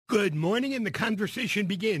Good morning, and the conversation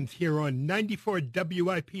begins here on 94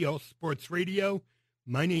 WIP All Sports Radio.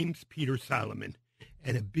 My name's Peter Solomon,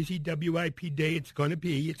 and a busy WIP day it's going to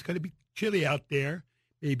be. It's going to be chilly out there,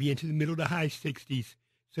 maybe into the middle to high 60s.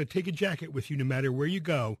 So take a jacket with you no matter where you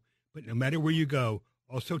go. But no matter where you go,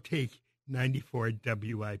 also take 94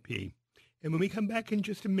 WIP. And when we come back in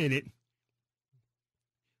just a minute,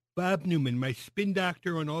 Bob Newman, my spin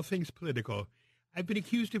doctor on all things political. I've been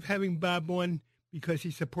accused of having Bob on because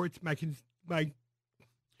he supports my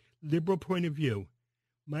liberal point of view.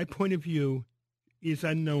 My point of view is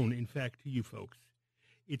unknown, in fact, to you folks.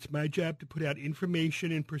 It's my job to put out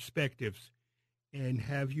information and perspectives and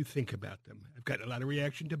have you think about them. I've got a lot of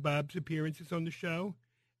reaction to Bob's appearances on the show,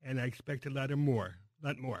 and I expect a lot more.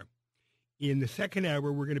 In the second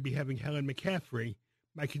hour, we're going to be having Helen McCaffrey,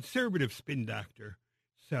 my conservative spin doctor.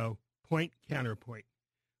 So, point, counterpoint.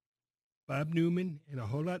 Bob Newman, and a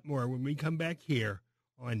whole lot more when we come back here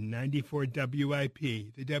on 94 WIP.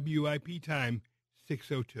 The WIP time,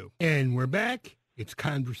 6:02. And we're back. It's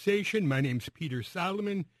Conversation. My name's Peter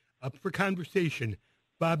Solomon. Up for conversation,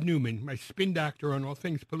 Bob Newman, my spin doctor on all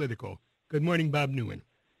things political. Good morning, Bob Newman.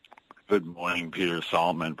 Good morning, Peter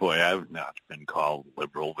Solomon. Boy, I've not been called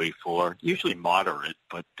liberal before. Usually moderate,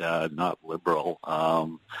 but not liberal.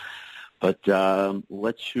 But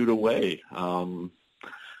let's shoot away.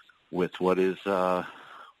 With what is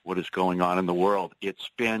going on in the world. It's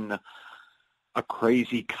been a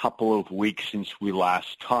crazy couple of weeks since we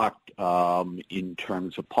last talked in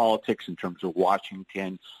terms of politics, in terms of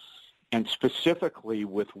Washington, and specifically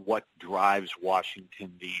with what drives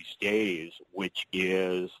Washington these days, which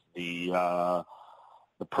is the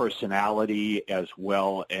personality as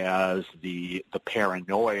well as the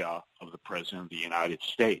paranoia of the President of the United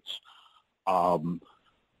States.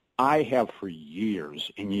 I have for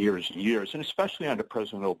years and years and years, and especially under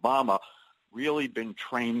President Obama, really been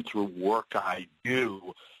trained through work I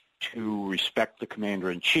do to respect the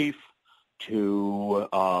commander-in-chief, to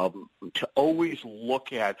always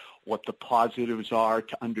look at what the positives are,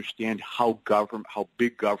 to understand how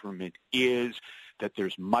big government is, that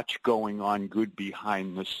there's much going on good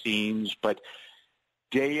behind the scenes. But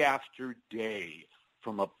day after day,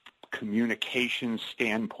 from a communication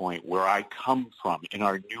standpoint, where I come from in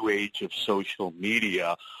our new age of social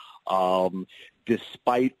media,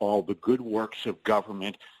 despite all the good works of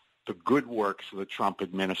government, the good works of the Trump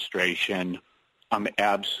administration, I'm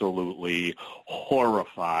absolutely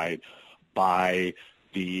horrified by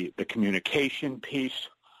the communication piece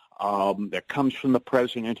that comes from the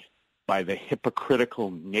president, by the hypocritical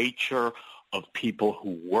nature of people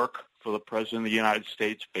who work for the President of the United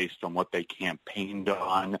States based on what they campaigned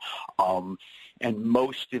on, and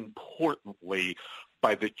most importantly,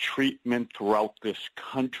 by the treatment throughout this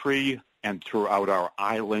country and throughout our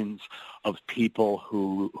islands of people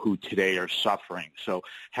who today are suffering. So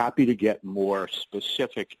happy to get more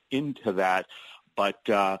specific into that, but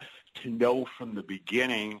to know from the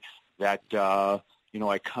beginning that,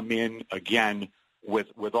 I come in, again,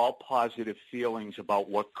 with all positive feelings about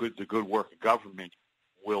what the good work of government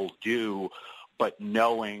will do, but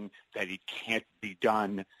knowing that it can't be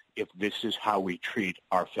done if this is how we treat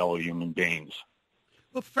our fellow human beings.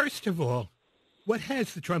 Well, first of all, what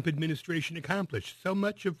has the Trump administration accomplished? So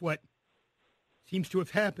much of what seems to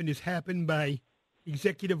have happened has happened by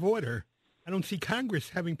executive order. I don't see Congress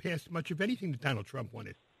having passed much of anything that Donald Trump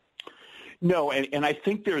wanted. No, and I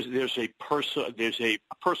think there's a personal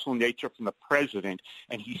nature from the president,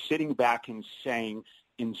 and he's sitting back and saying,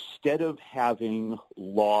 instead of having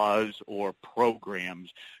laws or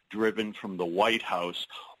programs driven from the White House,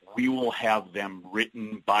 we will have them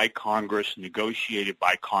written by Congress, negotiated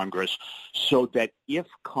by Congress, so that if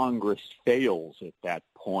Congress fails at that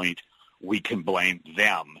point, we can blame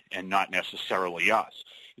them and not necessarily us.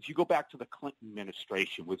 If you go back to the Clinton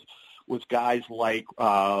administration with guys like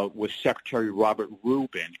with Secretary Robert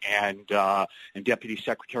Rubin and Deputy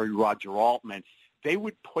Secretary Roger Altman, they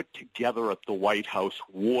would put together at the White House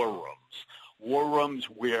war rooms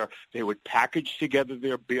where they would package together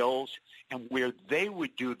their bills and where they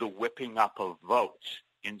would do the whipping up of votes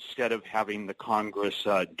instead of having the Congress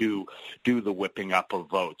do the whipping up of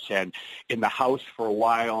votes. And in the House for a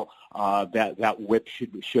while, that whip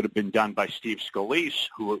should have been done by Steve Scalise,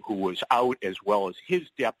 who was out, as well as his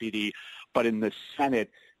deputy. But in the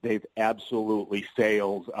Senate, they've absolutely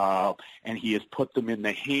failed, and he has put them in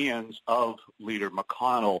the hands of Leader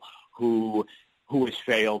McConnell, who has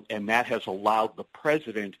failed, and that has allowed the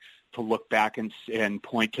president to look back and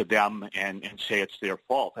point to them and say it's their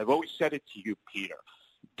fault. I've always said it to you, Peter.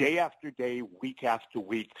 Day after day, week after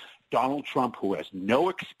week, Donald Trump, who has no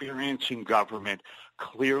experience in government,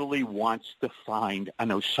 clearly wants to find an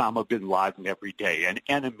Osama bin Laden every day, an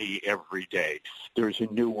enemy every day. There's a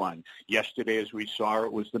new one. Yesterday, as we saw,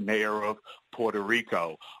 it was the mayor of Puerto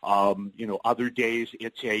Rico. Other days,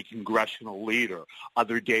 it's a congressional leader.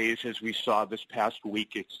 Other days, as we saw this past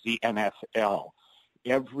week, it's the NFL.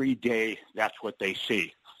 Every day, that's what they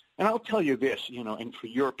see. And I'll tell you this, and for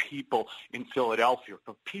your people in Philadelphia,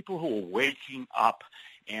 for people who are waking up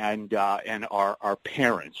and are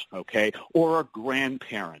parents, okay, or are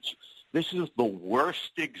grandparents, this is the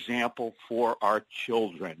worst example for our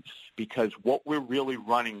children, because what we're really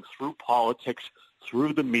running through politics,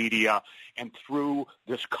 through the media, and through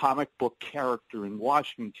this comic book character in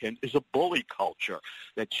Washington is a bully culture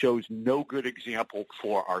that shows no good example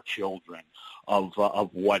for our children of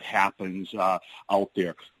what happens out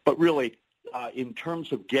there. But really, in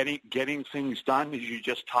terms of getting things done, as you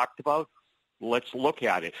just talked about, let's look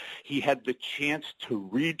at it. He had the chance to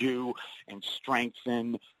redo and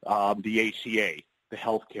strengthen the ACA, the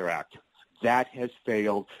Health Care Act. That has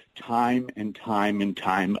failed time and time and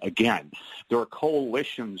time again. There are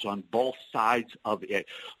coalitions on both sides of it.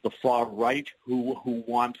 The far right who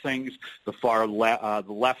want things, the the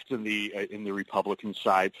left in the Republican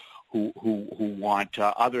side who want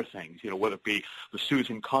other things. Whether it be the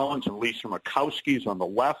Susan Collins and Lisa Murkowski's on the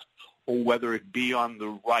left, or whether it be on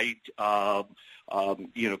the right,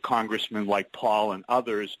 congressmen like Paul and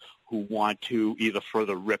others who want to either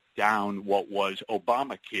further rip down what was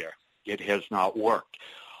Obamacare. It has not worked.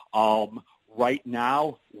 Right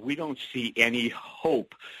now, we don't see any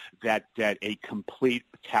hope that a complete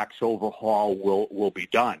tax overhaul will be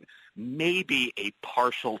done. Maybe a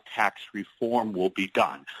partial tax reform will be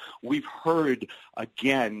done. We've heard,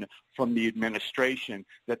 again, from the administration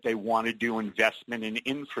that they want to do investment in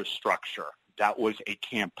infrastructure. That was a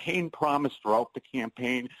campaign promise throughout the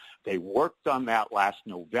campaign. They worked on that last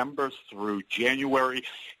November through January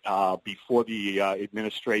before the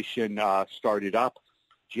administration started up.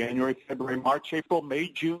 January, February, March, April, May,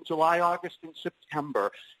 June, July, August, and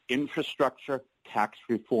September, infrastructure, tax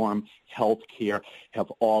reform, health care have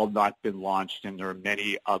all not been launched, and there are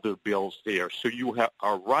many other bills there. So you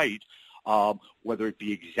are right, whether it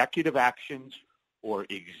be executive actions or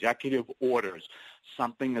executive orders,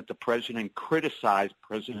 something that the president criticized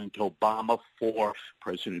President Obama for,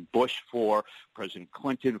 President Bush for, President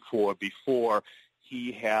Clinton for before.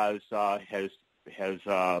 He has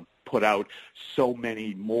put out so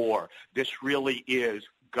many more. This really is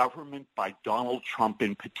government by Donald Trump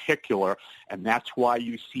in particular, and that's why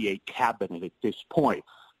you see a cabinet at this point.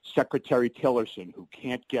 Secretary Tillerson, who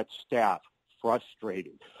can't get staff,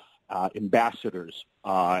 frustrated. Ambassadors,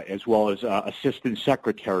 as well as assistant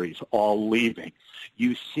secretaries, all leaving.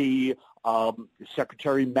 You see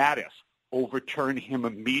Secretary Mattis overturn him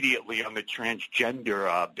immediately on the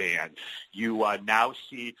transgender ban. You now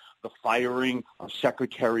see the firing of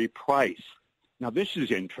Secretary Price. Now, this is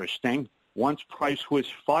interesting. Once Price was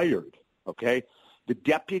fired, okay, the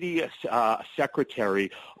deputy secretary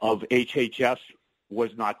of HHS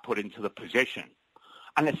was not put into the position.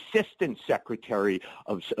 An assistant secretary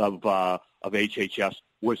of HHS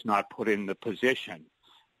was not put in the position.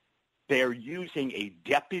 They're using a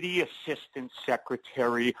deputy assistant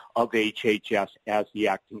secretary of HHS as the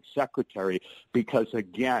acting secretary because,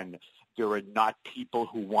 again, there are not people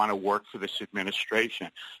who want to work for this administration.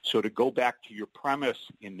 So to go back to your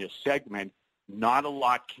premise in this segment, not a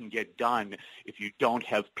lot can get done if you don't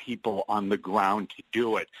have people on the ground to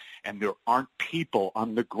do it. And there aren't people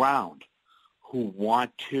on the ground who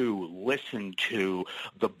want to listen to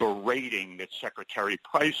the berating that Secretary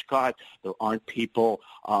Price got. There aren't people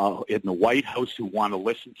in the White House who want to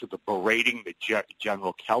listen to the berating that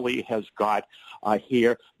General Kelly has got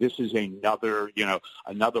here. This is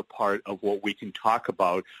another part of what we can talk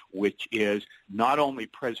about, which is not only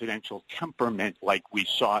presidential temperament like we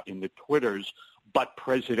saw in the Twitters, but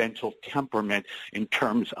presidential temperament in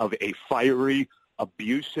terms of a fiery,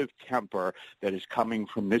 abusive temper that is coming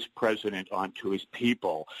from this president onto his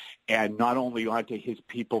people, and not only onto his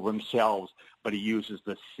people themselves, but he uses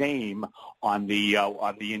the same on the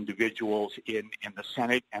individuals in the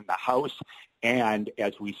Senate and the House. And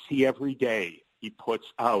as we see every day, he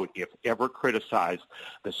puts out, if ever criticized,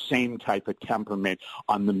 the same type of temperament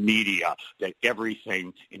on the media, that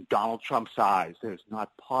everything in Donald Trump's eyes that is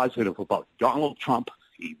not positive about Donald Trump,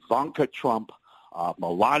 Ivanka Trump,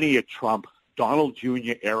 Melania Trump, Donald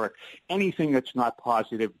Jr., Eric, anything that's not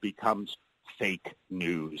positive becomes fake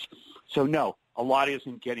news. So no, a lot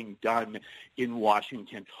isn't getting done in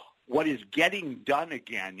Washington. what is getting done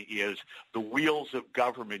again is the wheels of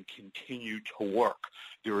government continue to work.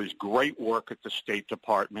 There is great work at the State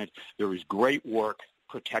Department. There is great work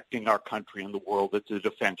protecting our country and the world at the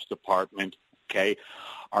Defense Department. Okay,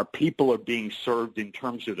 our people are being served in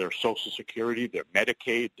terms of their Social Security, their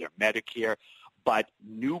Medicaid, their Medicare, but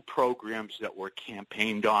new programs that were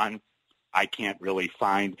campaigned on, I can't really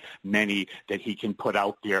find many that he can put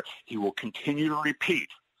out there. He will continue to repeat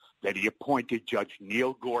that he appointed Judge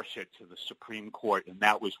Neil Gorsuch to the Supreme Court, and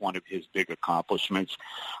that was one of his big accomplishments.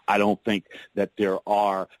 I don't think that there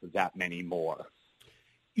are that many more.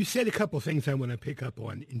 You said a couple things I want to pick up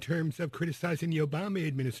on. In terms of criticizing the Obama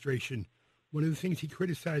administration, one of the things he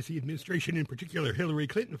criticized the administration, in particular Hillary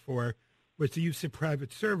Clinton, for was the use of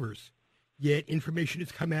private servers. Yet information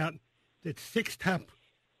has come out that 6 top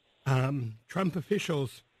Trump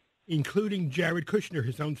officials, including Jared Kushner,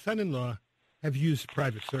 his own son-in-law, have used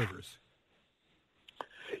private servers.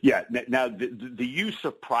 Yeah. Now, the use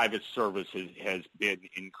of private services has been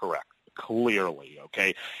incorrect, clearly,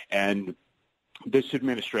 okay? And this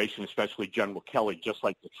administration, especially General Kelly, just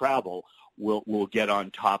like the travel, will get on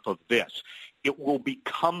top of this. It will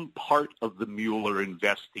become part of the Mueller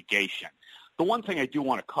investigation. The one thing I do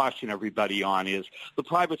want to caution everybody on is the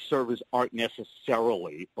private servers aren't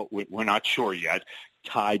necessarily, but we're not sure yet,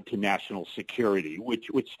 tied to national security, which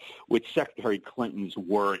Secretary Clinton's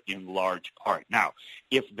were in large part. Now,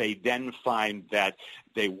 if they then find that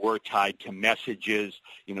they were tied to messages,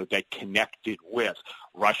 that connected with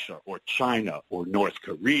Russia or China or North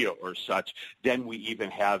Korea or such, then we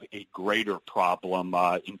even have a greater problem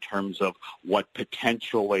in terms of what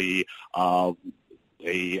potentially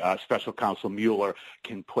special counsel Mueller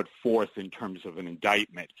can put forth in terms of an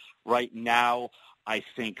indictment. Right now, I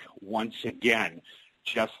think once again,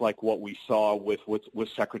 just like what we saw with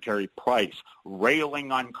Secretary Price,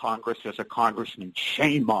 railing on Congress as a congressman,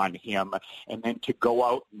 shame on him, and then to go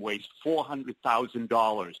out and waste $400,000,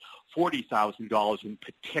 $40,000 in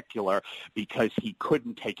particular, because he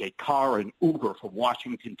couldn't take a car and Uber from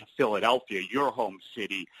Washington to Philadelphia, your home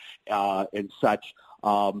city, and such.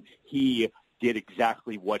 He did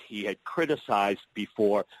exactly what he had criticized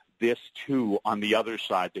before. This, too, on the other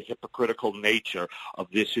side, the hypocritical nature of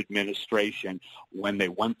this administration when they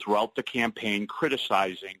went throughout the campaign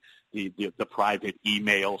criticizing the private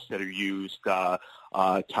emails that are used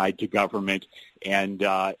tied to government, and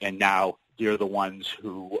now they're the ones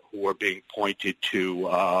who are being pointed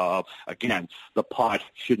to. Again, the pot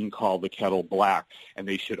shouldn't call the kettle black, and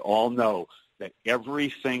they should all know that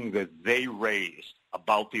everything that they raised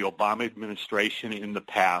about the Obama administration in the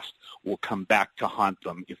past will come back to haunt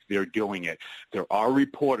them if they're doing it. There are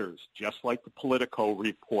reporters, just like the Politico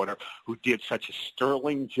reporter, who did such a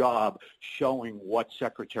sterling job showing what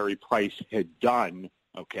Secretary Price had done,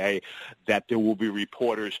 okay, that there will be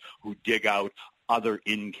reporters who dig out other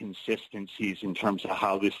inconsistencies in terms of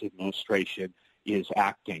how this administration is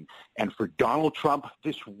acting. And for Donald Trump,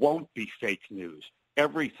 this won't be fake news.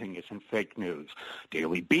 Everything isn't fake news.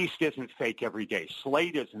 Daily Beast isn't fake every day.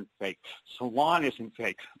 Slate isn't fake. Salon isn't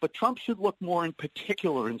fake. But Trump should look more in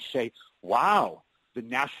particular and say, wow, the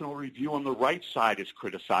National Review on the right side is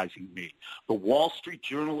criticizing me. The Wall Street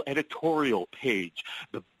Journal editorial page,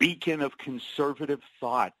 the beacon of conservative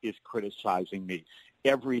thought, is criticizing me.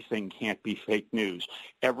 Everything can't be fake news.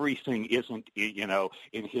 Everything isn't,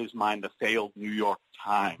 in his mind, the failed New York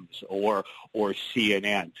Times or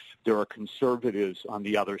CNN. There are conservatives on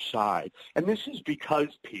the other side. And this is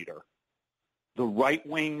because, Peter, the right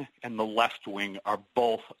wing and the left wing are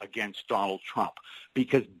both against Donald Trump,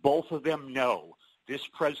 because both of them know this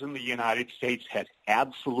president of the United States has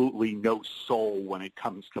absolutely no soul when it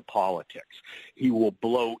comes to politics. He will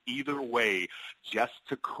blow either way just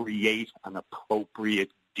to create an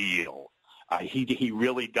appropriate deal. He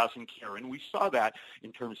really doesn't care. And we saw that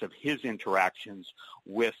in terms of his interactions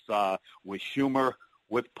with Schumer,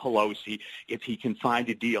 with Pelosi, if he can find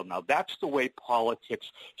a deal. Now, that's the way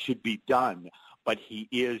politics should be done. But he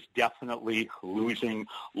is definitely losing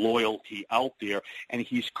loyalty out there, and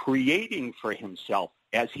he's creating for himself,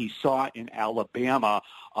 as he saw in Alabama,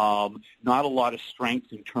 not a lot of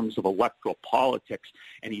strength in terms of electoral politics,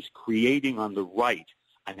 and he's creating on the right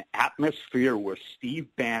an atmosphere where Steve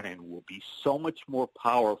Bannon will be so much more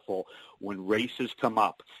powerful when races come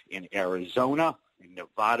up in Arizona, in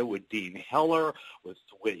Nevada with Dean Heller,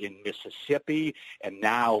 in Mississippi, and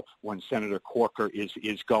now when Senator Corker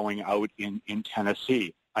is going out in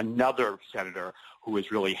Tennessee, another senator who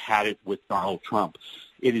has really had it with Donald Trump.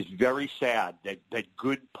 It is very sad that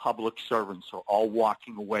good public servants are all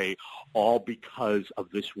walking away, all because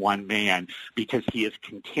of this one man, because he has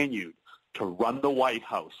continued to run the White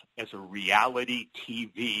House as a reality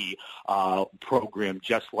TV program,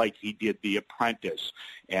 just like he did The Apprentice.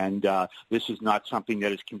 And this is not something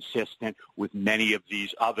that is consistent with many of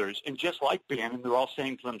these others. And just like Bannon, they're all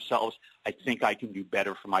saying to themselves, I think I can do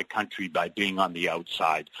better for my country by being on the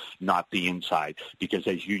outside, not the inside. Because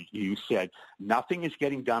as you said, nothing is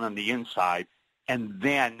getting done on the inside. And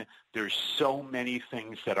then there's so many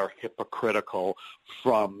things that are hypocritical,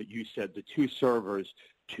 from, you said, the two servers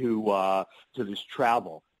to this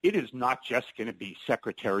travel. It is not just going to be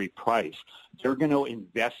Secretary Price. They're going to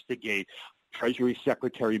investigate Treasury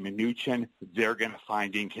Secretary Mnuchin. They're going to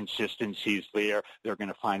find inconsistencies there. They're going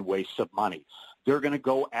to find wastes of money. They're going to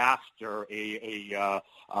go after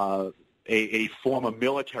a former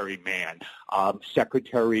military man,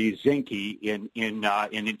 Secretary Zinke in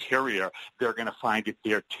Interior. They're going to find it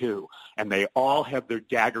there too. And they all have their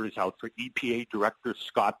daggers out for EPA Director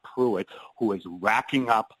Scott Pruitt, who is racking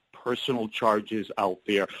up personal charges out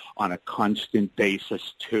there on a constant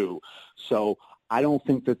basis too. So I don't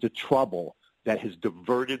think that the trouble that has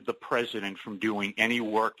diverted the president from doing any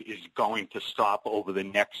work is going to stop over the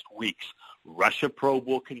next weeks. Russia probe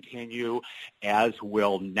will continue, as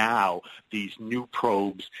will now these new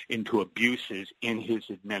probes into abuses in his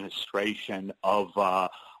administration of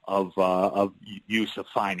use of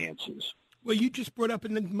finances. Well, you just brought up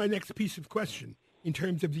my next piece of question in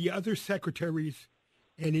terms of the other secretaries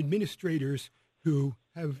and administrators who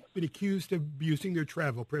have been accused of abusing their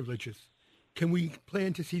travel privileges. Can we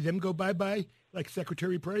plan to see them go bye-bye like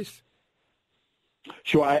Secretary Price?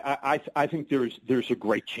 Sure, I think there's a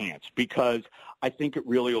great chance, because I think it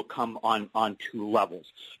really will come on two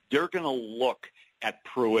levels. They're going to look at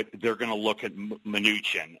Pruitt. They're going to look at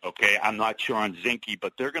Mnuchin, okay? I'm not sure on Zinke,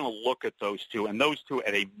 but they're going to look at those two, and those two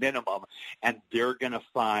at a minimum, and they're going to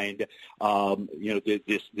find,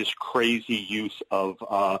 this crazy use of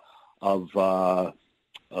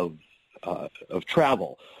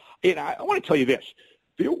travel. And I want to tell you this.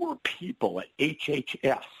 There were people at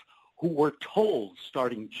HHS who were told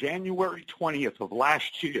starting January 20th of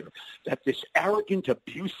last year that this arrogant,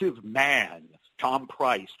 abusive man, Tom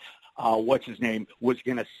Price, was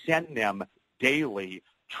going to send them daily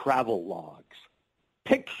travel logs.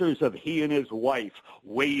 Pictures of he and his wife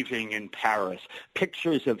waving in Paris.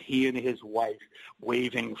 Pictures of he and his wife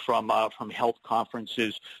waving from health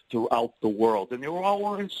conferences throughout the world, and they were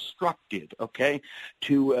all instructed, okay,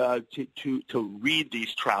 to read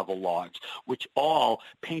these travel logs, which all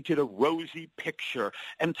painted a rosy picture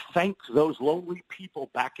and thanked those lonely people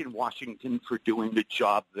back in Washington for doing the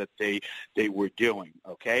job that they were doing.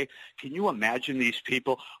 Okay, can you imagine these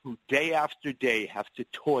people who day after day have to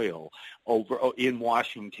toil over in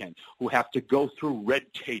Washington, who have to go through red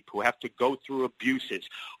tape, who have to go through abuses,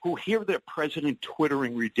 who hear their president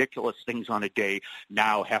twittering ridiculous things on a day,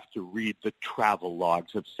 now have to read the travel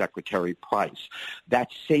logs of Secretary Price? That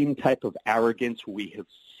same type of arrogance we have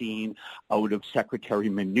seen out of Secretary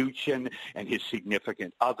Mnuchin and his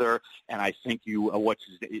significant other, and I think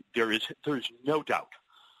there's no doubt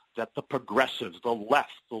that the progressives, the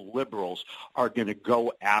left, the liberals are going to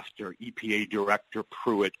go after EPA Director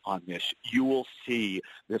Pruitt on this. You will see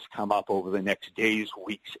this come up over the next days,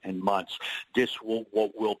 weeks, and months. This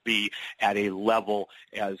will be at a level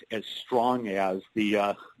as strong as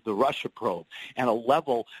the Russia probe, and a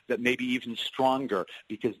level that may be even stronger,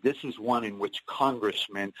 because this is one in which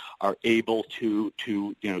congressmen are able to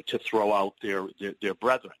throw out their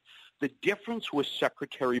brethren. The difference with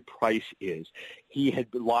Secretary Price is he had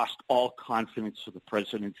lost all confidence of the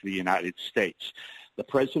President of the United States. The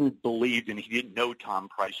President believed, and he didn't know Tom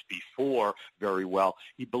Price before very well,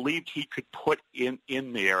 he believed he could put in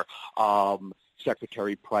there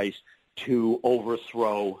Secretary Price to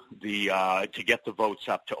overthrow to get the votes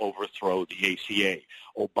up to overthrow the ACA,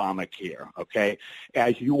 Obamacare, okay?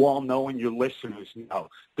 As you all know and your listeners know,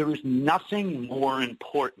 there is nothing more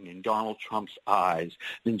important in Donald Trump's eyes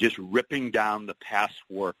than just ripping down the past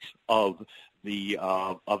works of the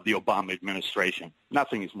Obama administration.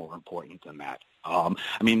 Nothing is more important than that.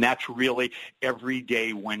 That's really every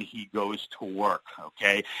day when he goes to work,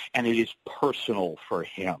 okay? And it is personal for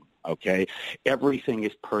him. Okay, everything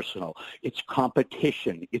is personal. It's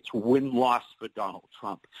competition. It's win-loss for Donald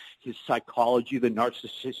Trump. His psychology, the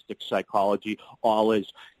narcissistic psychology, all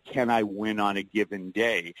is, can I win on a given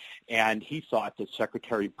day? And he thought that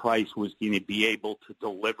Secretary Price was going to be able to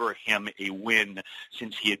deliver him a win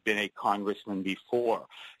since he had been a congressman before.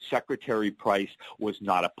 Secretary Price was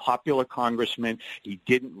not a popular congressman. He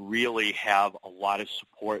didn't really have a lot of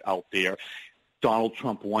support out there. Donald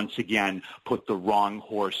Trump once again put the wrong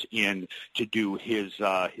horse in to do his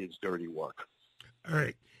dirty work. All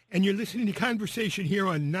right. And you're listening to Conversation here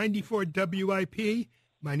on 94 WIP.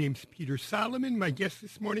 My name's Peter Solomon. My guest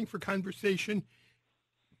this morning for Conversation,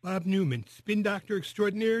 Bob Newman, spin doctor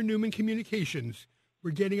extraordinaire, Newman Communications.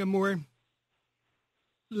 We're getting a more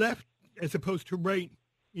left as opposed to right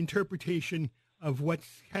interpretation of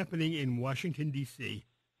what's happening in Washington, D.C.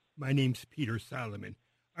 My name's Peter Solomon.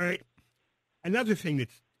 All right. Another thing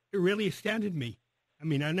that's really astounded me. I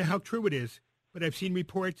mean, I don't know how true it is, but I've seen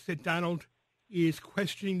reports that Donald is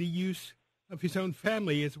questioning the use of his own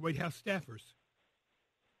family as White House staffers.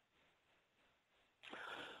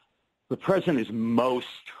 The president is most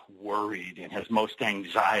worried and has most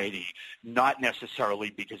anxiety, not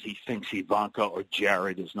necessarily because he thinks Ivanka or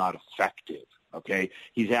Jared is not effective. Okay,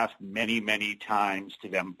 he's asked many, many times to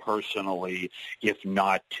them personally, if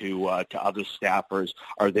not to other staffers,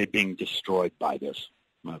 are they being destroyed by this?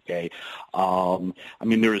 Okay, I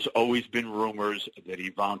mean, there has always been rumors that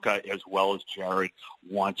Ivanka, as well as Jared,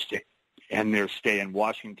 wants to end their stay in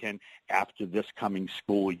Washington after this coming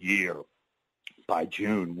school year. By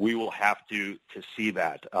June, we will have to see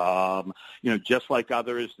that. Just like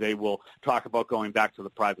others, they will talk about going back to the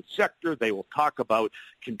private sector. They will talk about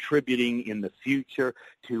contributing in the future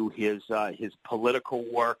to his political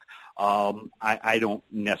work. I don't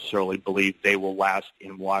necessarily believe they will last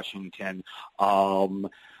in Washington.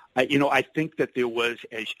 I think that there was,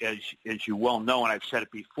 as you well know, and I've said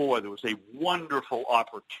it before, there was a wonderful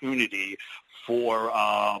opportunity for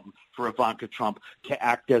Ivanka Trump to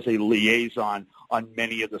act as a liaison on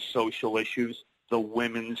many of the social issues, the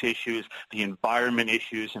women's issues, the environment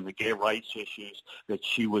issues, and the gay rights issues that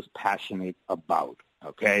she was passionate about.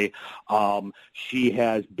 Okay, she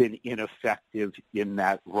has been ineffective in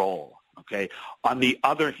that role. Okay, on the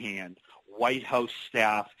other hand, White House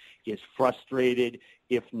staff is frustrated,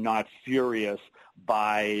 if not furious,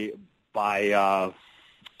 by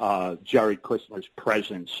Jared Kushner's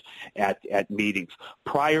presence at meetings.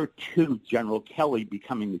 Prior to General Kelly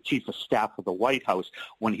becoming the chief of staff of the White House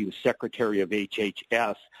when he was secretary of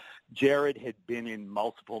HHS, Jared had been in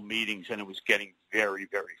multiple meetings, and it was getting very,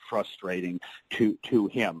 very frustrating to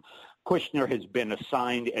him. Kushner has been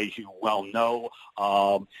assigned, as you well know,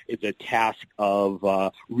 the task of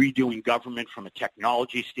redoing government from a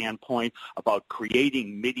technology standpoint, about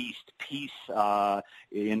creating Mideast peace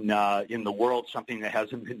in the world, something that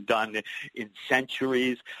hasn't been done in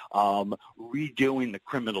centuries, redoing the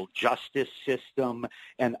criminal justice system,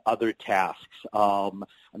 and other tasks. I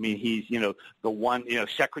mean, he's, the one,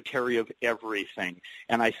 secretary of everything.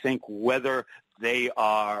 And I think whether they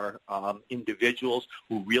are individuals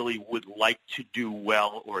who really would like to do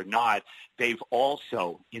well or not, they've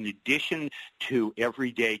also, in addition to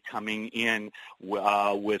every day coming in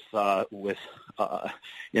with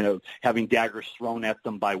having daggers thrown at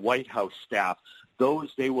them by White House staff,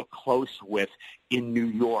 those they were close with in New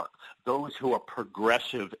York, those who are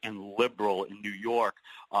progressive and liberal in New York,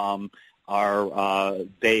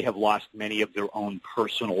 they have lost many of their own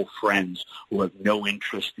personal friends who have no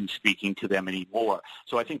interest in speaking to them anymore.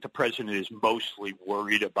 So I think the president is mostly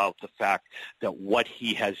worried about the fact that what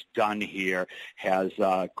he has done here has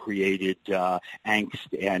created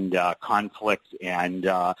angst and conflict and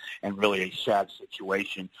really a sad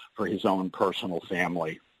situation for his own personal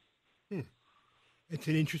family. It's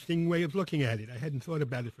an interesting way of looking at it. I hadn't thought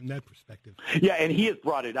about it from that perspective. Yeah, and he has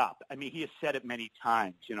brought it up. I mean, he has said it many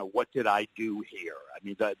times. What did I do here? I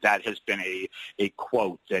mean, that has been a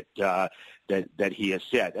quote that he has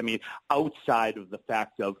said. I mean, outside of the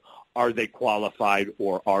fact of are they qualified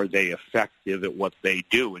or are they effective at what they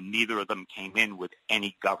do, and neither of them came in with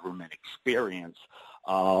any government experience.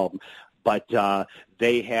 But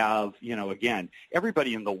they have, again,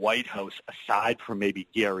 everybody in the White House, aside from maybe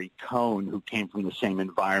Gary Cohn, who came from the same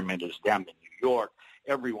environment as them in New York,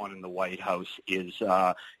 everyone in the White House is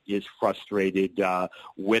frustrated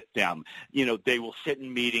with them. They will sit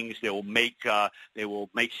in meetings, they will make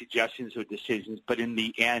suggestions or decisions, but in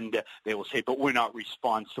the end, they will say, "But we're not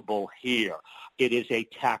responsible here." It is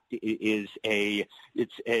it's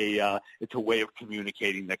a way of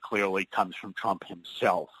communicating that clearly comes from Trump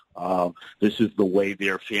himself. This is the way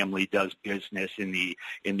their family does business in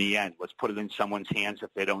the end. Let's put it in someone's hands.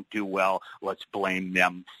 If they don't do well, let's blame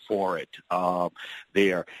them for it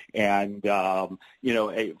there. And,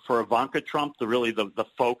 for Ivanka Trump, the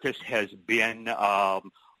focus has been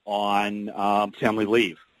on family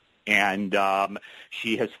leave. And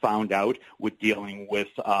she has found out with dealing with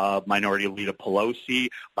Minority Leader Pelosi,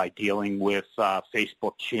 by dealing with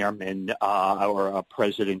Facebook Chairman or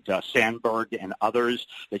President Sandberg and others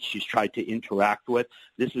that she's tried to interact with.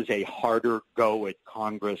 This is a harder go at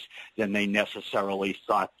Congress than they necessarily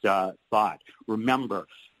thought. Remember,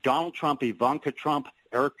 Donald Trump, Ivanka Trump,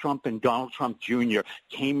 Eric Trump, and Donald Trump Jr.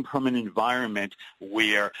 came from an environment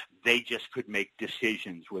where they just could make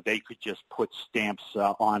decisions, where they could just put stamps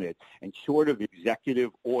on it. And short of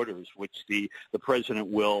executive orders, which the president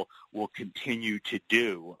will continue to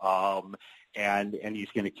do, and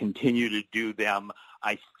he's going to continue to do them,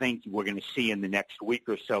 I think we're going to see in the next week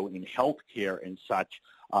or so in healthcare and such,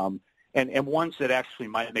 and ones that actually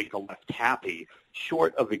might make the left happy,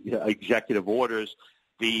 short of executive orders.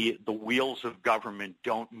 The wheels of government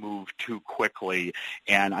don't move too quickly,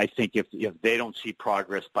 and I think if they don't see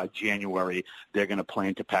progress by January, they're going to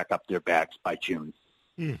plan to pack up their bags by June.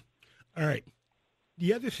 All right.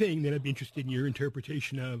 The other thing that I'd be interested in your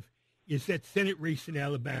interpretation of is that Senate race in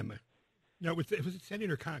Alabama. No, was it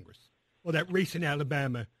Senate or Congress? Well, that race in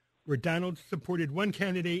Alabama where Donald supported one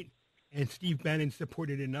candidate and Steve Bannon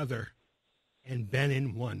supported another, and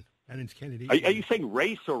Bannon won. Bannon's candidate. Are you saying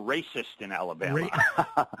race or racist in Alabama?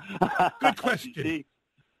 Good question.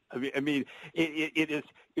 I mean, it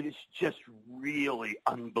is just really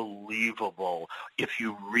unbelievable if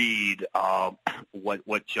you read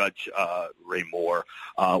what Judge Ray Moore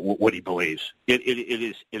what he believes.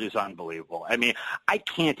 It is unbelievable. I mean, I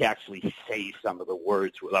can't actually say some of the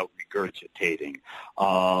words without regurgitating.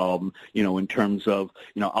 In terms of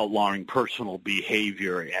outlawing personal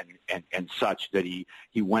behavior and such that he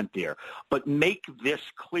went there. But make this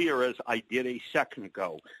clear, as I did a second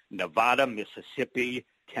ago: Nevada, Mississippi,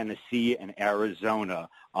 Tennessee, and Arizona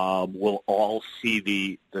will all see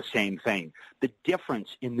the same thing. The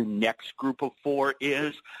difference in the next group of four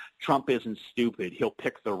is Trump isn't stupid. He'll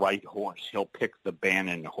pick the right horse. He'll pick the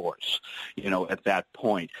Bannon horse, at that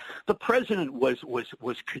point. The president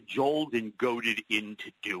was cajoled and goaded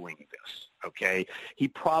into doing this, okay? He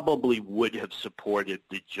probably would have supported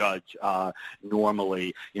the judge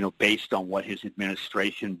normally, based on what his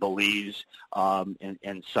administration believes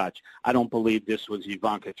and such. I don't believe this was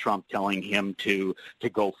Ivanka Trump telling him to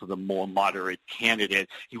go for the more moderate candidate.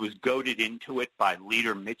 He was goaded into it by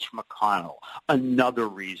leader Mitch McConnell. Another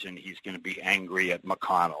reason he's going to be angry at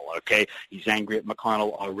McConnell, okay? He's angry at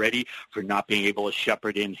McConnell already for not being able to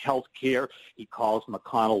shepherd in health care. He calls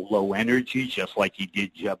McConnell low energy, just like he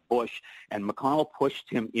did Jeb Bush. And McConnell pushed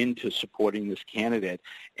him into supporting this candidate.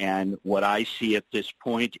 And what I see at this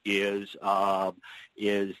point is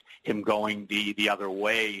him going the other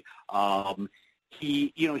way.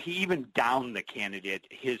 He even downed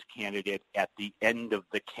his candidate at the end of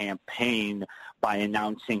the campaign by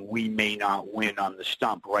announcing we may not win on the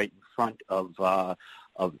stump right in front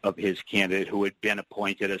of his candidate, who had been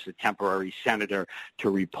appointed as a temporary senator to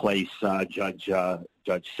replace Judge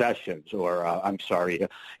Sessions, or I'm sorry,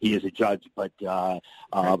 he is a judge, but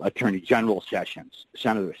Attorney General Sessions,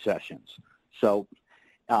 Senator Sessions. So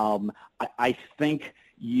I think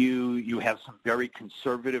you have some very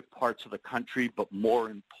conservative parts of the country, but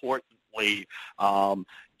more importantly,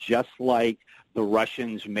 just like the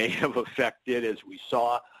Russians may have affected, as we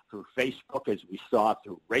saw through Facebook, as we saw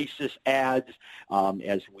through racist ads,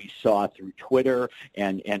 as we saw through Twitter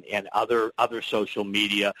and other social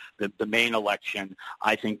media, the main election,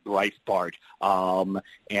 I think Breitbart and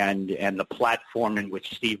the platform in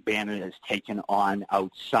which Steve Bannon has taken on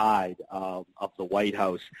outside of the White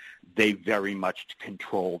House, they very much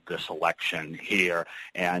controlled this election here,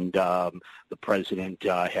 and the president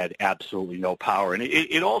had absolutely no power. And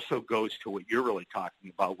it also goes to what you're really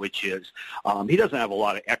talking about, which is he doesn't have a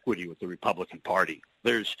lot of equity with the Republican Party.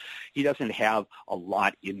 He doesn't have a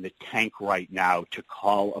lot in the tank right now to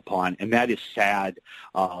call upon, and that is sad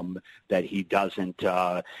that he doesn't,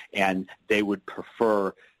 and they would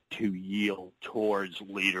prefer to yield towards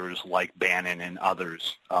leaders like Bannon and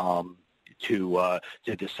others to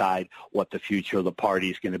decide what the future of the party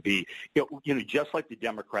is going to be. Just like the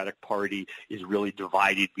Democratic Party is really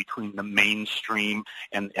divided between the mainstream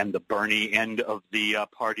and the Bernie end of the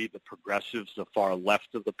party, the progressives, the far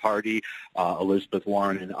left of the party, Elizabeth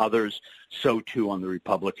Warren and others, so too on the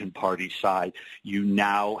Republican Party side. You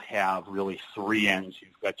now have really three ends.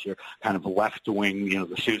 You've got your kind of left-wing,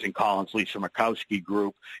 the Susan Collins, Lisa Murkowski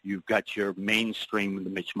group. You've got your mainstream, the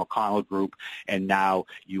Mitch McConnell group, and now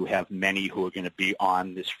you have many who are going to be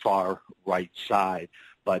on this far right side.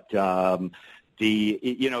 But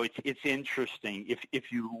it's interesting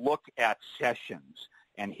if you look at Sessions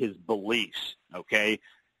and his beliefs. Okay,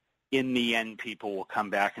 in the end, people will come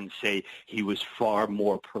back and say he was far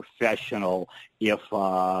more professional. If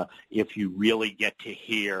you really get to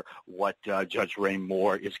hear what Judge Ray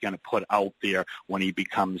Moore is going to put out there when he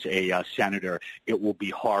becomes a senator, it will be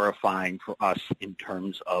horrifying for us in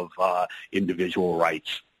terms of individual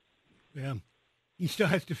rights. Yeah, he still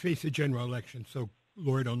has to face a general election, so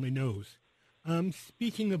Lord only knows.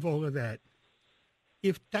 Speaking of all of that,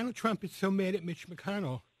 if Donald Trump is so mad at Mitch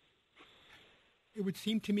McConnell, it would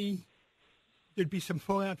seem to me there'd be some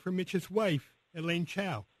fallout for Mitch's wife, Elaine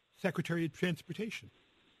Chao, Secretary of Transportation.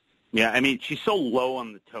 Yeah, I mean, she's so low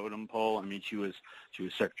on the totem pole. I mean, she was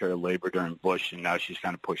Secretary of Labor during Bush, and now she's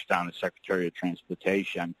kind of pushed down as Secretary of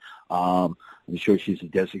Transportation. I'm sure she's a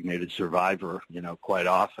designated survivor, quite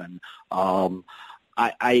often.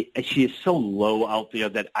 She is so low out there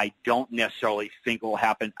that I don't necessarily think will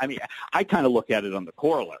happen. I mean, I kind of look at it on the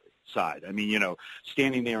corollary side. I mean,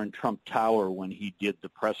 standing there in Trump Tower when he did the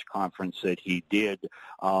press conference that he did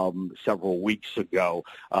several weeks ago,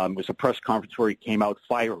 it was a press conference where he came out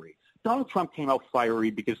fiery. Donald Trump came out fiery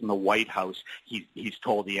because in the White House, he's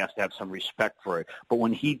told he has to have some respect for it. But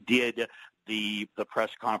when he did the press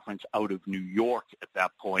conference out of New York at that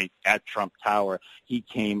point at Trump Tower, he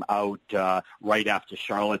came out right after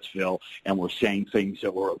Charlottesville and was saying things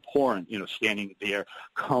that were abhorrent. Standing there,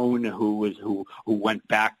 Cohn, who went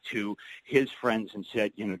back to his friends and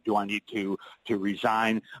said, do I need to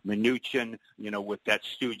resign? Mnuchin, with that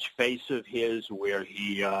stooge face of his, where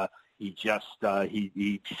he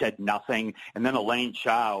said nothing. And then Elaine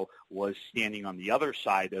Chao was standing on the other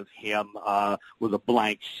side of him with a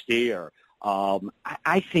blank stare.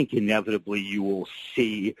 I think inevitably you will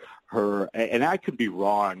see her, and I could be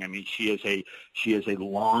wrong. I mean, she is a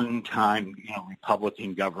long-time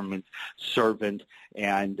Republican government servant,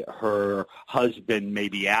 and her husband may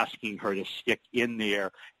be asking her to stick in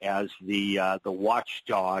there as the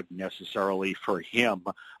watchdog necessarily for him.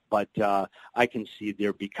 But I can see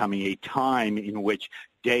there becoming a time in which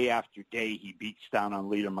day after day he beats down on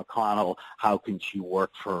Leader McConnell. How can she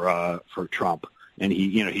work for Trump? And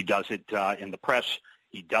he does it in the press.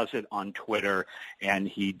 He does it on Twitter, and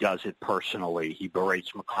he does it personally. He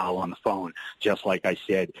berates McConnell on the phone, just like I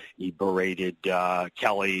said. He berated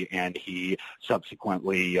Kelly, and he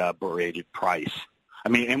subsequently berated Price. I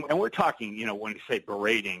mean, and we're talking, when we say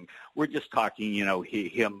berating, we're just talking,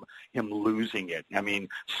 him losing it. I mean,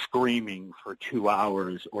 screaming for 2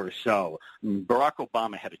 hours or so. I mean, Barack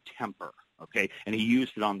Obama had a temper, okay, and he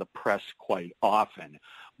used it on the press quite often.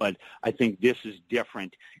 But I think this is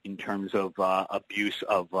different in terms of abuse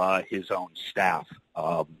of his own staff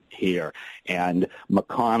here. And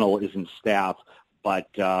McConnell isn't staff, but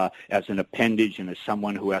as an appendage and as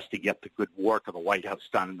someone who has to get the good work of the White House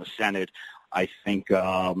done in the Senate, I think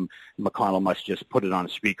McConnell must just put it on a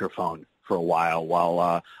speakerphone for a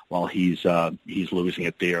while he's losing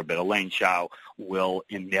it there. But Elaine Chao will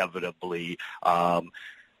inevitably,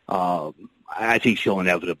 I think she'll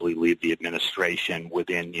inevitably leave the administration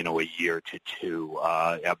within a year to two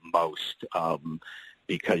at most,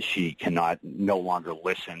 because she cannot no longer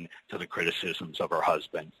listen to the criticisms of her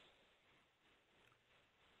husband.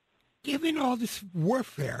 Given all this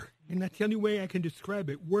warfare, and that's the only way I can describe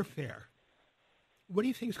it, warfare, what do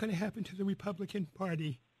you think is going to happen to the Republican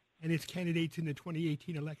Party and its candidates in the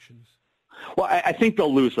 2018 elections? Well, I think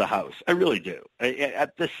they'll lose the House. I really do.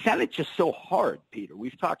 The Senate's just so hard, Peter.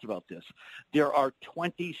 We've talked about this. There are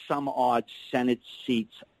 20-some-odd Senate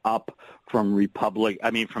seats up from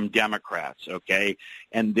Democrats, okay?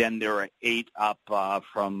 And then there are 8 up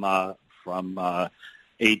from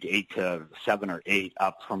 8 to 7 or 8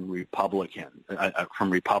 up from Republicans.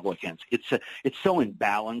 It's so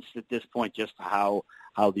imbalanced at this point, just how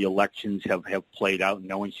the elections have played out.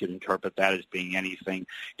 No one should interpret that as being anything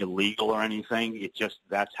illegal or anything.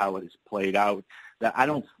 That's how it has played out. I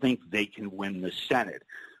don't think they can win the Senate.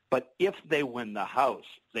 But if they win the House,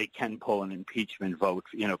 they can pull an impeachment vote,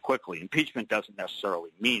 quickly. Impeachment doesn't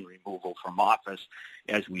necessarily mean removal from office,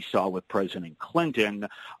 as we saw with President Clinton.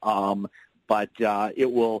 But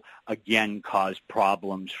it will, again, cause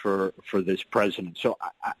problems for this president. So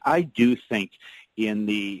I do think in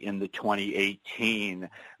the 2018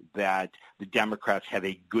 that the Democrats have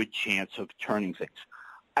a good chance of turning things.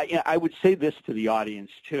 I would say this to the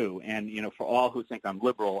audience too, and for all who think I'm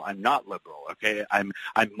liberal, I'm not liberal. Okay, I'm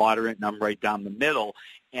moderate and I'm right down the middle.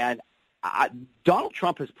 And Donald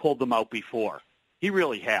Trump has pulled them out before. He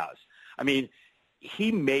really has. I mean,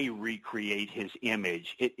 he may recreate his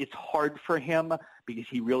image. It's hard for him because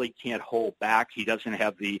he really can't hold back. He doesn't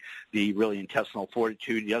have the really intestinal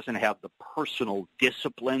fortitude. He doesn't have the personal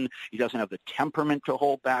discipline. He doesn't have the temperament to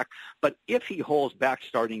hold back. But if he holds back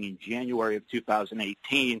starting in January of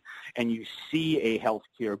 2018 and you see a health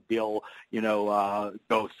care bill,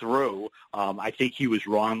 go through, I think he was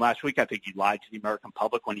wrong last week. I think he lied to the American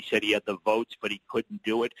public when he said he had the votes, but he couldn't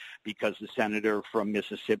do it because the senator from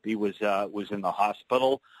Mississippi was in the hospital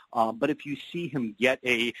hospital. But if you see him get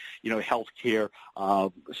a, health care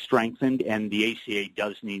strengthened, and the ACA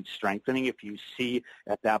does need strengthening, if you see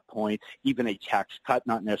at that point even a tax cut,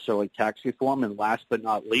 not necessarily tax reform, and last but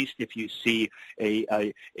not least, if you see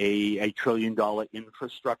a $1 trillion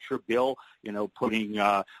infrastructure bill, putting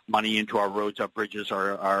money into our roads, our bridges,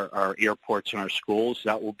 our airports, and our schools,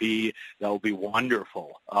 that will be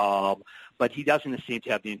wonderful. But he doesn't seem to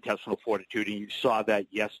have the intestinal fortitude, and you saw that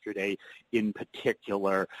yesterday, in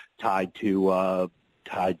particular, tied to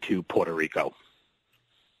Puerto Rico.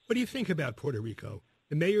 What do you think about Puerto Rico?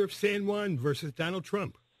 The mayor of San Juan versus Donald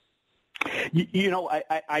Trump.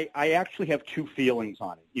 I actually have two feelings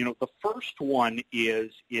on it. The first one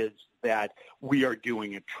is that we are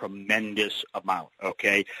doing a tremendous amount.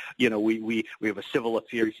 Okay, we have a civil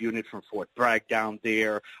affairs unit from Fort Bragg down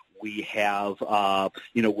there. We have,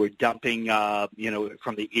 we're dumping,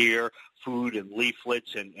 from the air, food and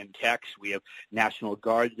leaflets and texts. We have National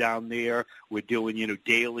Guard down there. We're doing,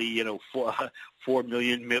 daily, 4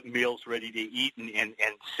 million meals ready to eat and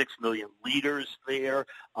 6 million liters there.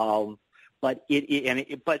 But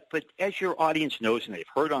as your audience knows, and they've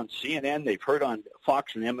heard on CNN, they've heard on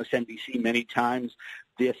Fox and MSNBC many times,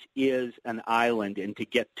 this is an island, and to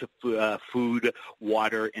get to food,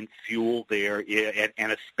 water, and fuel there,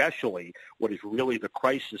 and especially what is really the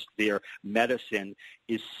crisis there, medicine,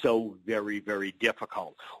 is so very, very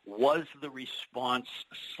difficult. Was the response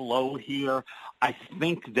slow here? I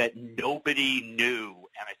think that nobody knew,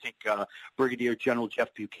 and I think Brigadier General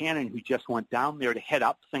Jeff Buchanan, who just went down there to head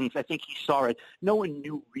up things, I think he saw it. No one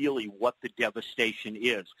knew really what the devastation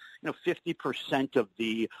is. 50% of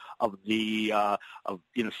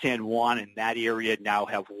San Juan and that area now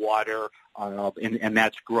have water, and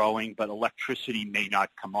that's growing, but electricity may not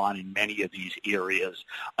come on in many of these areas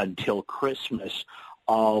until Christmas.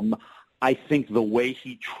 I think the way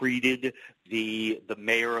he treated the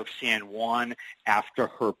mayor of San Juan after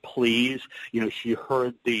her pleas, she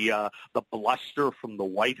heard the bluster from the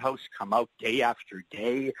White House come out day after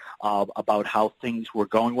day about how things were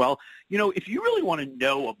going. Well, if you really want to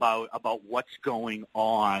know about what's going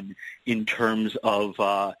on in terms of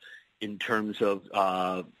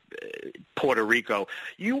Puerto Rico,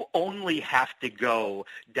 you only have to go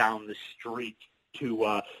down the street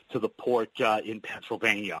to the port in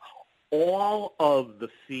Pennsylvania. All of the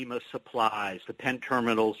FEMA supplies, the Penn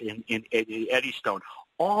terminals in Eddystone,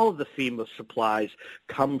 all of the FEMA supplies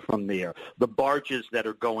come from there. The barges that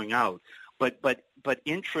are going out, but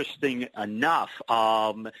interesting enough,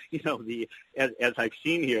 as I've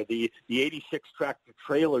seen here, the 86 tractor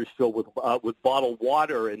trailers filled with bottled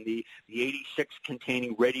water, and the 86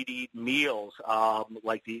 containing ready-to-eat meals,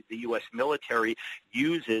 like the U.S. military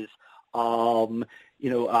uses. And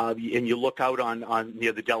you look out on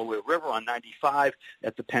near the Delaware River on 95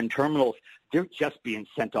 at the Penn terminals, they're just being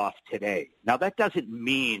sent off today. Now, that doesn't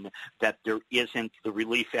mean that there isn't the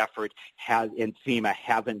relief effort and FEMA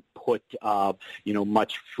haven't put,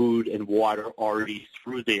 much food and water already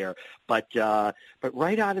through there. But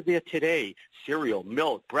right out of there today, cereal,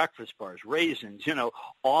 milk, breakfast bars, raisins,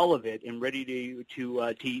 all of it, and ready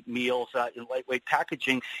to eat meals in lightweight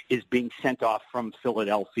packaging is being sent off from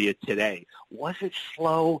Philadelphia today. Was it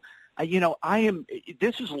slow?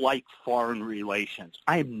 This is like foreign relations.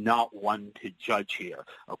 I am not one to judge here,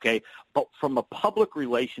 okay? But from a public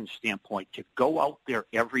relations standpoint, to go out there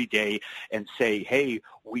every day and say, hey,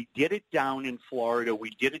 we did it down in Florida, we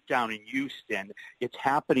did it down in Houston, it's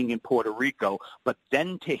happening in Puerto Rico, but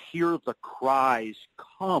then to hear the cries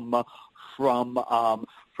come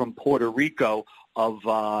from Puerto Rico of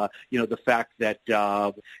the fact that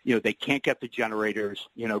they can't get the generators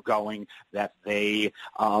going, that they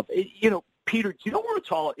Peter, do you know where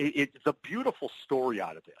it's all? The beautiful story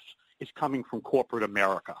out of this is coming from corporate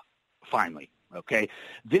America. Finally, okay,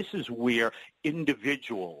 this is where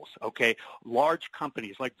individuals, okay, large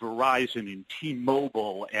companies like Verizon and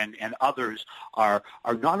T-Mobile and others are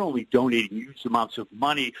not only donating huge amounts of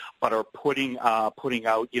money, but are putting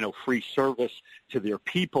out free service to their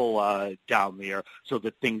people down there so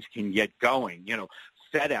that things can get going.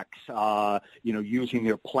 FedEx, using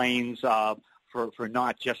their planes for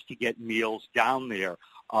not just to get meals down there.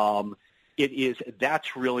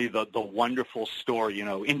 That's really the wonderful story,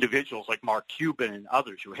 individuals like Mark Cuban and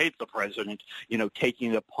others who hate the president,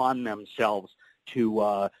 taking it upon themselves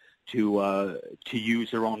to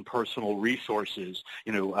use their own personal resources,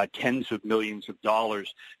 tens of millions of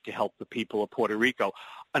dollars to help the people of Puerto Rico.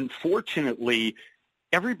 Unfortunately,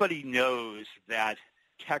 everybody knows that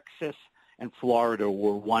Texas and Florida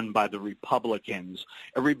were won by the Republicans.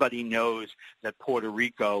 Everybody knows that Puerto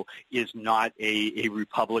Rico is not a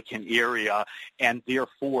Republican area, and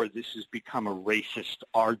therefore this has become a racist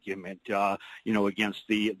argument, against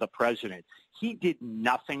the president. He did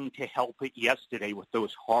nothing to help it yesterday with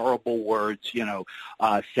those horrible words,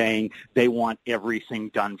 saying they want everything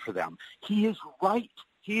done for them. He is right.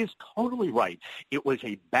 He is totally right. It was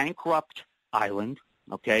a bankrupt island.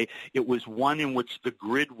 Okay, it was one in which the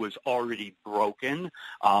grid was already broken,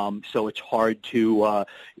 so it's hard to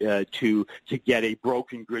get a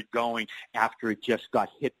broken grid going after it just got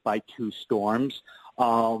hit by two storms.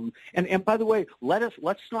 And by the way,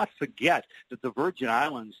 let's not forget that the Virgin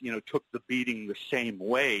Islands, took the beating the same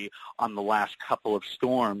way on the last couple of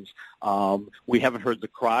storms. We haven't heard the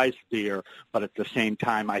cries there, but at the same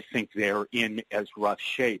time, I think they're in as rough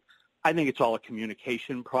shape. I think it's all a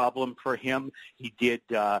communication problem for him. He did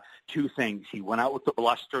two things. He went out with the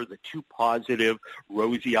bluster, the too positive,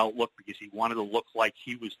 rosy outlook, because he wanted to look like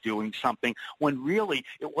he was doing something, when really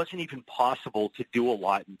it wasn't even possible to do a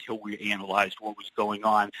lot until we analyzed what was going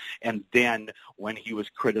on. And then when he was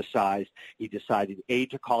criticized, he decided, A,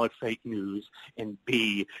 to call it fake news, and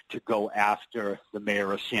B, to go after the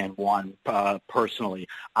mayor of San Juan personally.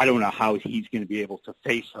 I don't know how he's going to be able to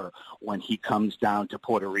face her when he comes down to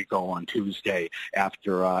Puerto Rico on Tuesday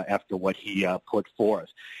after what he put forth.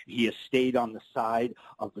 He has stayed on the side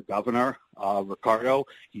of the governor, Ricardo.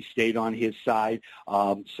 He stayed on his side,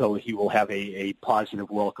 so he will have a positive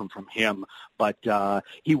welcome from him. But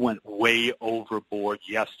he went way overboard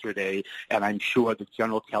yesterday, and I'm sure that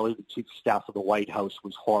General Kelly, the chief of staff of the White House,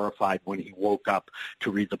 was horrified when he woke up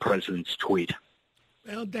to read the president's tweet.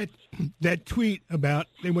 Well, that tweet about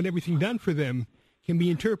they want everything done for them can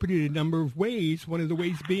be interpreted a number of ways. One of the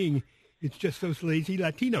ways being it's just those lazy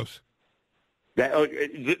Latinos.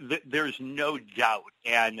 There's no doubt,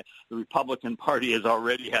 and the Republican Party has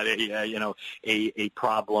already had a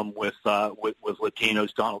problem with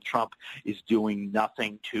Latinos. Donald Trump is doing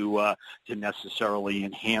nothing to necessarily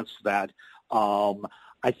enhance that.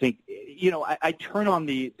 I think, I turn on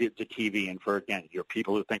the TV, and for, again, your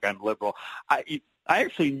people who think I'm liberal, I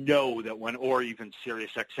actually know that or even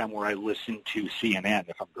Sirius XM, where I listen to CNN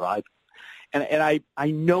if I'm driving. And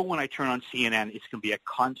I know when I turn on CNN, it's going to be a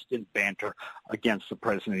constant banter against the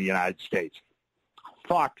President of the United States.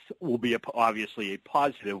 Fox will be obviously a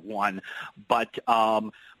positive one, but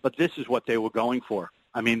this is what they were going for.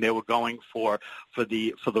 I mean, they were going for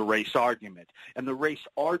the race argument, and the race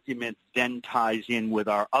argument then ties in with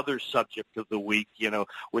our other subject of the week,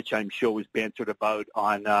 which I'm sure was bantered about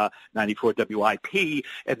on 94 WIP,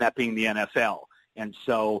 and that being the NFL. And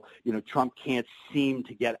so, Trump can't seem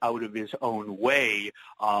to get out of his own way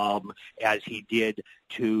as he did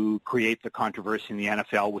to create the controversy in the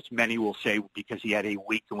NFL, which many will say because he had a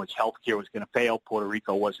week in which health care was going to fail, Puerto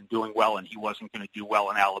Rico wasn't doing well, and he wasn't going to do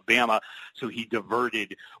well in Alabama, so he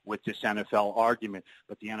diverted with this NFL argument.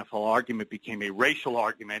 But the NFL argument became a racial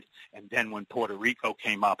argument, and then when Puerto Rico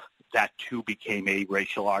came up, that too became a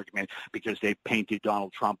racial argument because they painted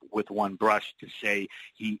Donald Trump with one brush to say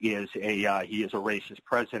he is a racist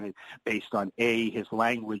president based on A, his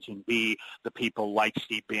language, and B, the people like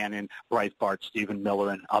Steve Bannon, Breitbart, Stephen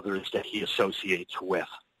Miller, and others that he associates with.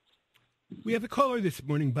 We have a caller this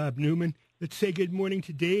morning, Bob Newman. Let's say good morning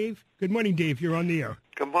to Dave. Good morning, Dave. You're on the air.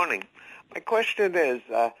 Good morning. My question is,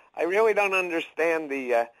 I really don't understand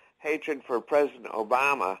the hatred for President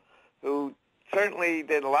Obama, who certainly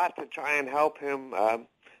did a lot to try and help him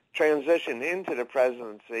transition into the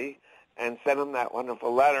presidency and sent him that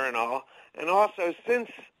wonderful letter and all. And also, since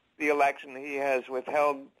the election, he has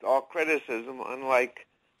withheld all criticism, unlike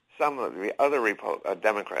some of the other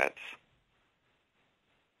Democrats.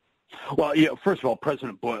 Well, first of all,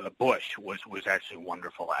 President Bush was actually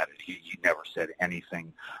wonderful at it. He never said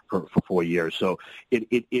anything for 4 years. So it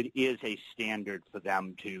is a standard for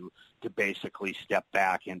them to basically step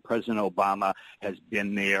back. And President Obama has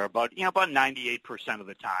been there about 98% of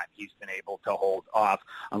the time. He's been able to hold off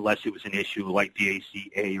unless it was an issue like the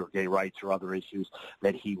ACA or gay rights or other issues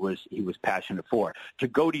that he was passionate for. To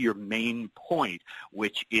go to your main point,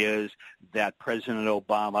 which is that President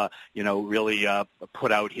Obama, really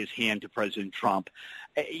put out his hand to President Trump,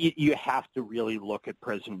 you have to really look at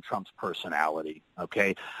President Trump's personality,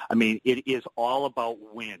 okay? I mean, it is all about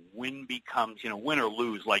win. Win becomes, win or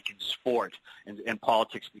lose, like in sport, and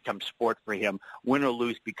politics becomes sport for him. Win or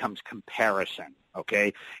lose becomes comparison,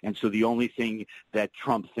 okay? And so the only thing that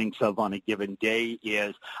Trump thinks of on a given day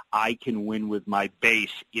is, I can win with my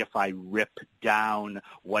base if I rip down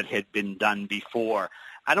what had been done before.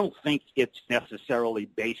 I don't think it's necessarily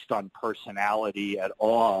based on personality at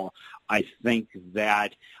all. I think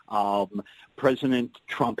that President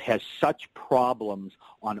Trump has such problems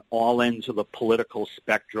on all ends of the political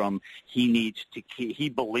spectrum. He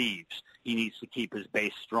believes he needs to keep his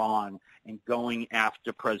base strong, and going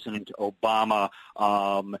after President Obama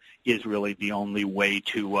is really the only way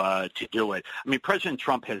to do it. I mean, President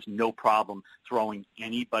Trump has no problem throwing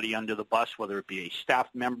anybody under the bus, whether it be a staff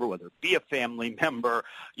member, whether it be a family member,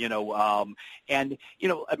 and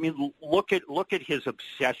I mean, look at his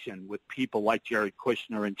obsession with people like Jared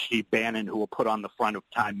Kushner and Steve Bannon, who were put on the front of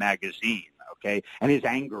Time magazine, okay, and his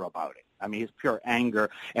anger about it. I mean, his pure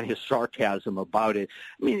anger and his sarcasm about it.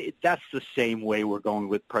 I mean, that's the same way we're going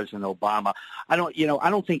with President Obama. I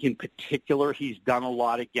don't think in particular he's done a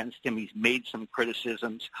lot against him. He's made some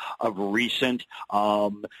criticisms of recent,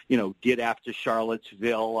 did after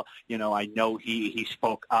Charlottesville. I know he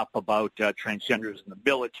spoke up about transgenders in the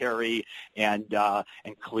military and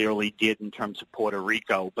clearly did in terms of Puerto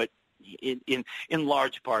Rico. But in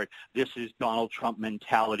large part, this is Donald Trump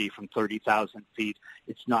mentality from 30,000 feet.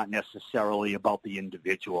 It's not necessarily about the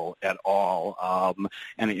individual at all.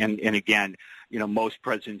 And again, most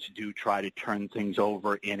presidents do try to turn things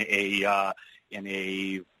over in a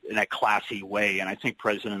classy way, and I think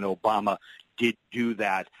President Obama did do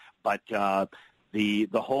that. But the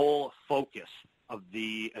whole focus of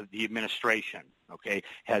the administration, okay,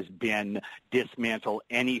 has been dismantle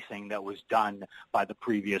anything that was done by the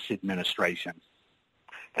previous administration.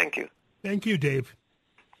 Thank you. Thank you, Dave.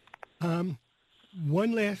 One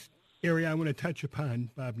last area I want to touch upon,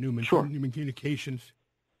 Bob Newman, sure. from Newman Communications.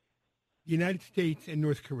 The United States and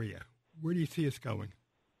North Korea. Where do you see us going?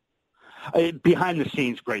 Behind the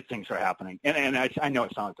scenes, great things are happening. And I know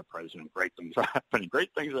it sounds like the president, great things are happening.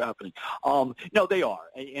 Great things are happening. No, they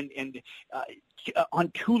are. And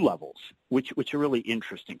on two levels, which are really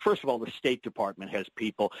interesting. First of all, the State Department has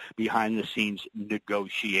people behind the scenes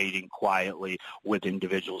negotiating quietly with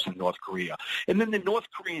individuals in North Korea. And then the North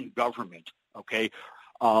Korean government, okay,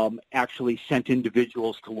 actually sent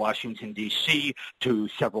individuals to Washington, D.C., to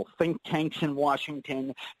several think tanks in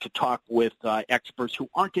Washington to talk with experts who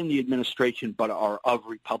aren't in the administration but are of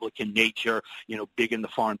Republican nature, big in the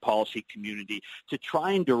foreign policy community, to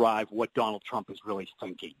try and derive what Donald Trump is really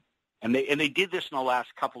thinking. And they did this in the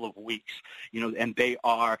last couple of weeks, and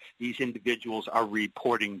these individuals are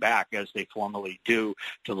reporting back, as they formally do,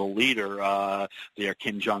 to the leader, there,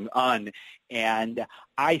 Kim Jong-un. And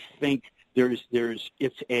I think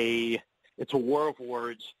it's a war of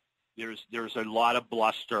words. There's a lot of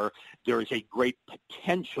bluster. There is a great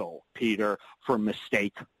potential, Peter, for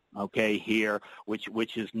mistake, okay, here, which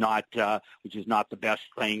is not the best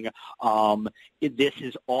thing. This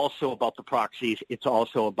is also about the proxies. It's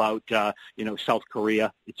also about South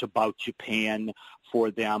Korea. It's about Japan for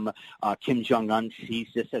them. Kim Jong-un sees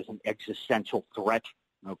this as an existential threat,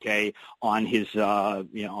 okay, on his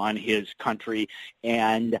country,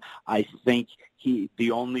 and I think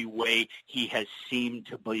the only way he has seemed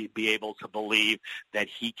to be able to believe that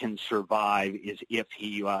he can survive is if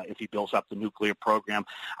he builds up the nuclear program.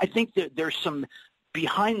 I think that there's some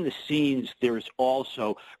behind the scenes. There's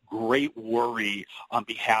also great worry on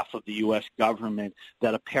behalf of the U.S. government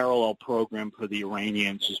that a parallel program for the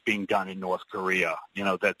Iranians is being done in North Korea.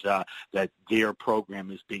 That their program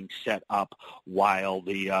is being set up while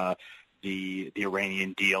the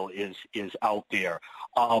Iranian deal is out there.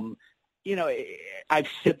 I've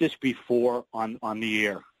said this before on the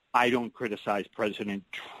air. I don't criticize President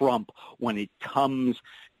Trump when it comes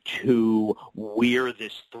to where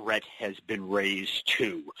this threat has been raised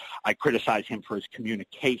to. I criticize him for his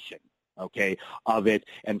communication, okay, of it,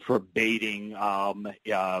 and for baiting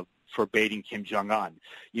Kim Jong-un.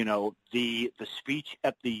 The speech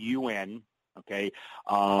at the UN, okay,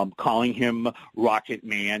 calling him Rocket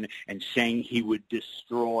Man and saying he would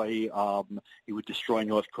destroy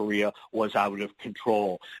North Korea was out of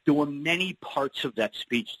control. There were many parts of that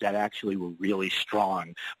speech that actually were really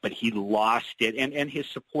strong, but he lost it. And his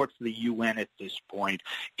support for the UN at this point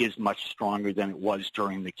is much stronger than it was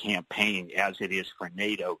during the campaign, as it is for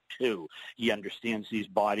NATO too. He understands these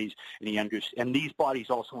bodies, and these bodies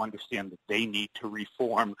also understand that they need to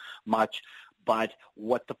reform much. But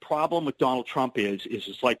what the problem with Donald Trump is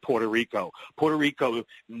it's like Puerto Rico. Puerto Rico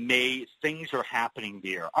things are happening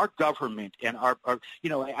there. Our government and our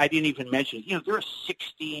I didn't even mention, there are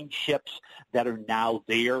 16 ships that are now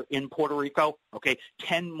there in Puerto Rico, okay?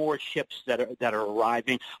 10 more ships that are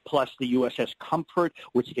arriving, plus the USS Comfort,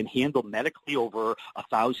 which can handle medically over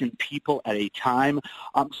 1,000 people at a time.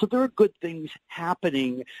 So there are good things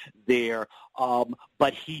happening there.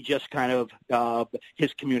 But he just kind of,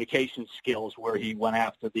 his communication skills emails where he went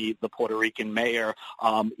after the Puerto Rican mayor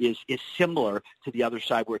is similar to the other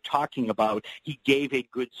side we're talking about. He gave a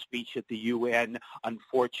good speech at the UN.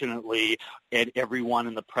 Unfortunately, and everyone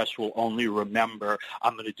in the press will only remember,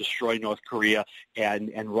 I'm going to destroy North Korea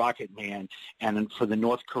and Rocket Man. And for the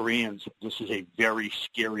North Koreans, this is a very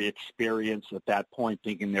scary experience at that point,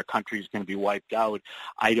 thinking their country is going to be wiped out.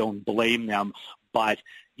 I don't blame them. But,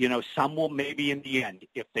 some will maybe in the end,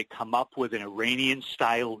 if they come up with an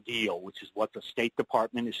Iranian-style deal, which is what the State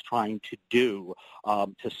Department is trying to do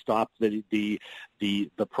to stop the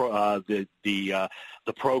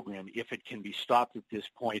program, if it can be stopped at this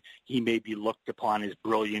point, he may be looked upon as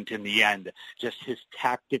brilliant in the end. Just his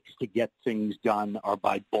tactics to get things done are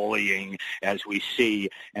by bullying, as we see.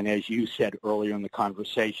 And as you said earlier in the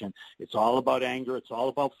conversation, it's all about anger, it's all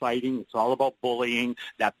about fighting, it's all about bullying,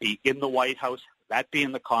 that be in the White House, that be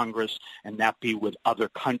in the Congress, and that be with other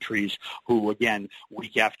countries who, again,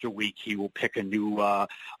 week after week, he will pick a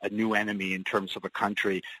new enemy in terms of a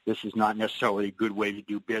country. This is not necessarily a good way to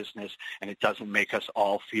do business, and it doesn't make us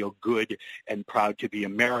all feel good and proud to be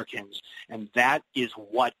Americans. And that is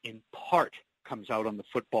what, in part, comes out on the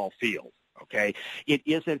football field. Okay, it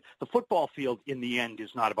isn't. The football field, in the end,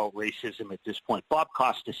 is not about racism at this point. Bob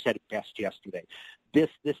Costa said it best yesterday. This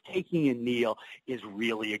taking a kneel is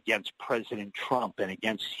really against President Trump and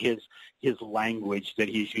against his language that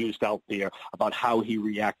he's used out there about how he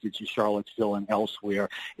reacted to Charlottesville and elsewhere.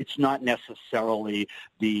 It's not necessarily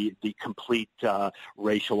the complete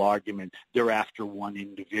racial argument. They're after one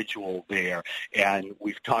individual there, and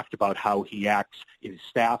we've talked about how he acts in his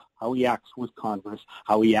staff, how he acts with Congress,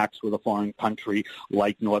 how he acts with a foreign country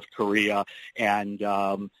like North Korea, and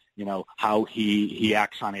how he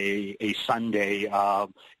acts on a Sunday,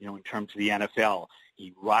 in terms of the NFL.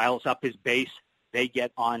 He riles up his base. They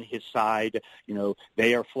get on his side.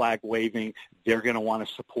 They are flag waving. They're going to want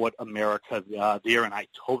to support America there, and I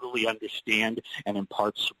totally understand and in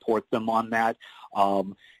part support them on that.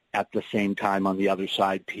 At the same time, on the other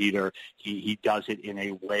side, Peter, he does it in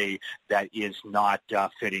a way that is not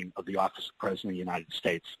fitting of the office of President of the United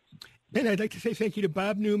States. And I'd like to say thank you to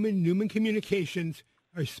Bob Newman, Newman Communications,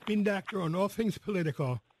 our spin doctor on all things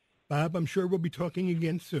political. Bob, I'm sure we'll be talking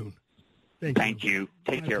again soon. Thank you.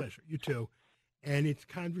 Take care. Pleasure. You too. And it's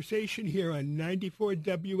Conversation here on 94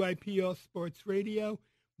 WIP All Sports Radio.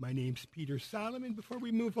 My name's Peter Solomon. Before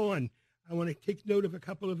we move on, I want to take note of a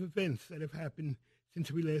couple of events that have happened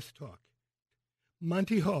since we last talked.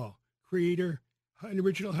 Monty Hall, creator and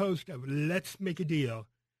original host of Let's Make a Deal,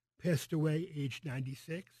 passed away aged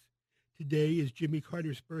 96. Today is Jimmy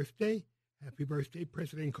Carter's birthday. Happy birthday,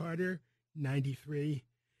 President Carter, 93.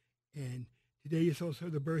 And today is also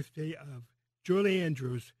the birthday of Julie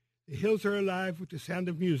Andrews. The Hills Are Alive with the Sound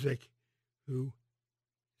of Music, who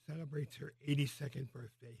celebrates her 82nd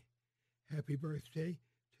birthday. Happy birthday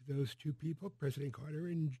to those two people, President Carter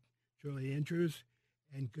and Julie Andrews,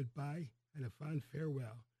 and goodbye and a fond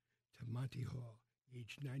farewell to Monty Hall,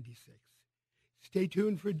 aged 96. Stay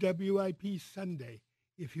tuned for WIP Sunday.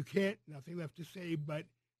 If you can't, nothing left to say, but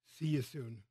see you soon.